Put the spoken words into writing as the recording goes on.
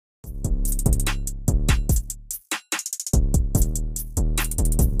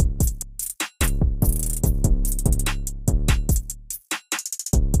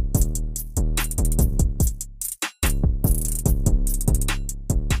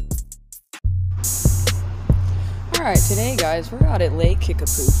Alright, today guys, we're out at Lake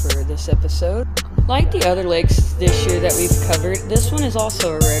Kickapoo for this episode. Like the other lakes this year that we've covered, this one is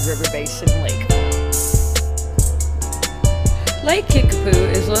also a Red River Basin lake. Lake Kickapoo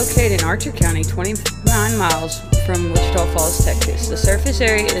is located in Archer County, 29 miles from Wichita Falls, Texas. The surface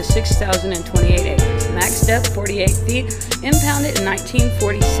area is 6,028 acres, max depth 48 feet, impounded in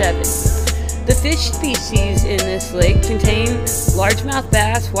 1947. The fish species in this lake contain largemouth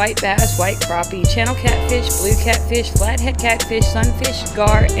bass, white crappie, channel catfish, blue catfish, flathead catfish, sunfish,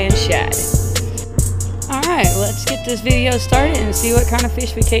 gar, and shad. Alright, let's get this video started and see what kind of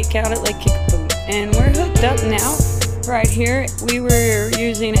fish we take out at Lake Kickapoo. And we're hooked up now. Right here, we were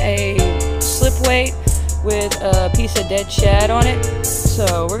using a slip weight with a piece of dead shad on it.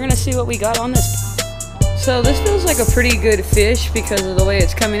 So we're going to see what we got on this. So this feels like a pretty good fish because of the way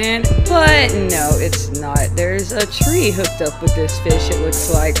it's coming in, but no, it's not. There's a tree hooked up with this fish, it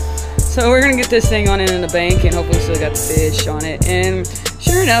looks like. So we're gonna get this thing on in the bank and hopefully still got the fish on it. And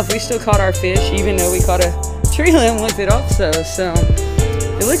sure enough, we still caught our fish, even though we caught a tree limb with it also. So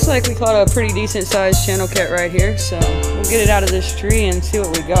it looks like we caught a pretty decent sized channel cat right here. So we'll get it out of this tree and see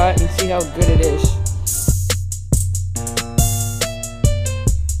what we got and see how good it is.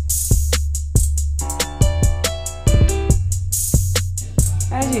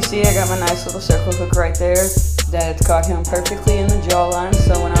 As you see, I got my nice little circle hook right there that caught him perfectly in the jawline.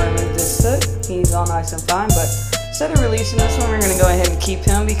 So when I remove this hook, he's all nice and fine. But instead of releasing this one, we're going to go ahead and keep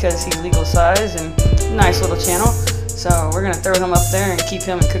him because he's legal size and nice little channel. So we're going to throw him up there and keep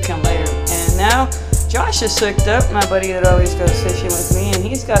him and cook him later. And now Josh is hooked up, my buddy that always goes fishing with me, and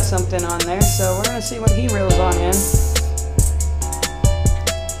he's got something on there. So we're going to see what he reels on in.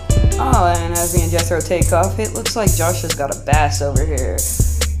 Oh, and as me and Jethro take off, it looks like Josh has got a bass over here.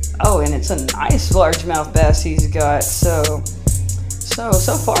 Oh, and it's a nice largemouth bass he's got. So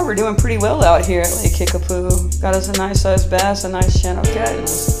far we're doing pretty well out here at Lake Kickapoo. Got us a nice sized bass, a nice channel cat, and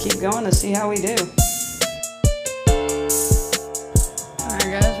let's keep going to see how we do.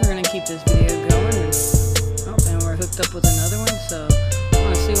 Alright guys, we're going to keep this video going. And we're hooked up with another one, so I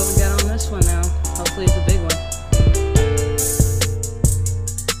want to see what we got on this one now. Hopefully it's a big one.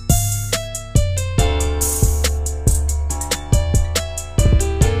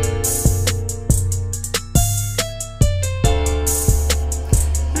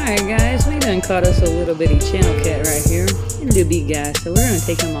 Alright guys, we done caught us a little bitty channel cat right here. He's a big guy, so we're going to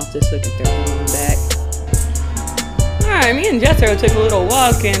take him off this hook and throw him on back. Alright, me and Jethro took a little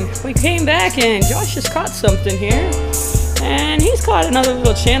walk and we came back and Josh just caught something here. And he's caught another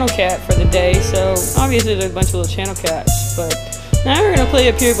little channel cat for the day, so obviously there's a bunch of little channel cats. But now we're going to play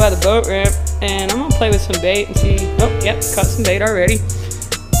up here by the boat ramp and I'm going to play with some bait and see. Oh, yep, caught some bait already.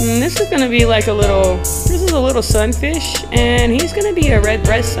 And this is going to be like a little sunfish, and he's going to be a red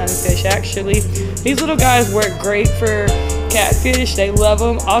breast sunfish actually. These little guys work great for catfish, they love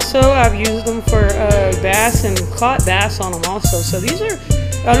them. Also, I've used them for bass and caught bass on them also. So these are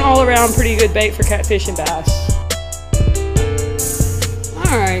an all-around pretty good bait for catfish and bass.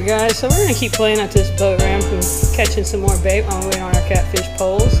 Alright guys, so we're going to keep playing at this boat ramp and catching some more bait while we wait on our catfish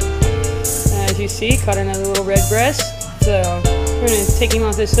poles. As you see, caught another little red breast. So we're going to take him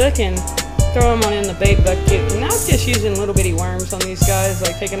off this hook and throw him on in the bait bucket. And I'm just using little bitty worms on these guys,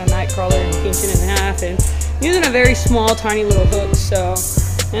 like taking a night crawler and pinching it in half and using a very small, tiny little hook. So,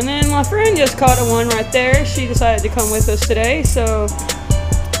 and then my friend just caught a one right there. She decided to come with us today. So,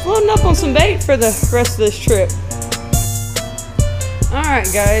 loading up on some bait for the rest of this trip.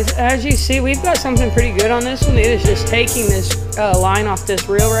 Alright guys, as you see, we've got something pretty good on this one. It is just taking this line off this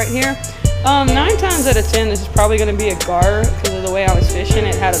reel right here. 9 times out of 10, this is probably going to be a gar because of the way I was fishing.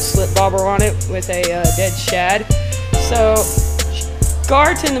 It had a slip bobber on it with a dead shad. So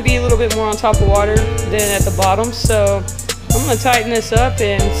gar tend to be a little bit more on top of water than at the bottom. So I'm going to tighten this up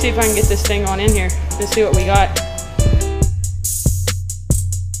and see if I can get this thing on in here and see what we got.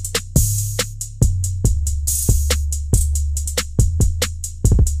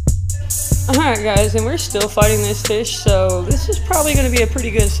 Alright guys, and we're still fighting this fish, so this is probably going to be a pretty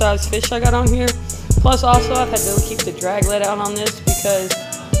good sized fish I got on here. Plus also I've had to keep the drag let out on this because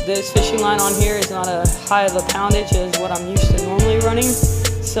this fishing line on here is not as high of a poundage as what I'm used to normally running.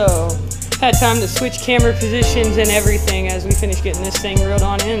 So had time to switch camera positions and everything as we finish getting this thing reeled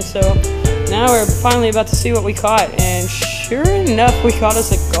on in. So now we're finally about to see what we caught, and sure enough we caught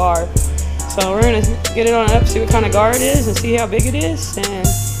us a gar. So we're going to get it on up, see what kind of gar it is and see how big it is and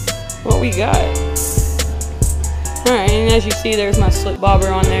what we got. Alright, and as you see, there's my slip bobber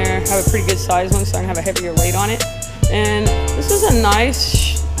on there. I have a pretty good size one so I can have a heavier weight on it. And this is a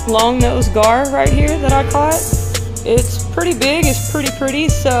nice long nose gar right here that I caught. It's pretty big, it's pretty,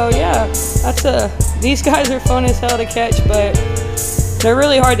 so yeah, that's a These guys are fun as hell to catch, but they're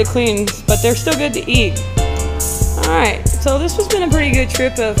really hard to clean, but they're still good to eat. Alright, so this has been a pretty good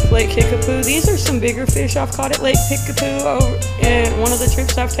trip of Lake Kickapoo. These are some bigger fish I've caught at Lake Kickapoo over in one of the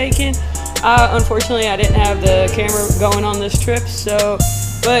trips I've taken. Unfortunately, I didn't have the camera going on this trip,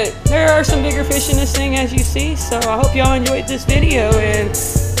 but there are some bigger fish in this thing, as you see. So I hope y'all enjoyed this video, and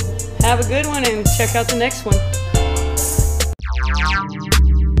have a good one, and check out the next one.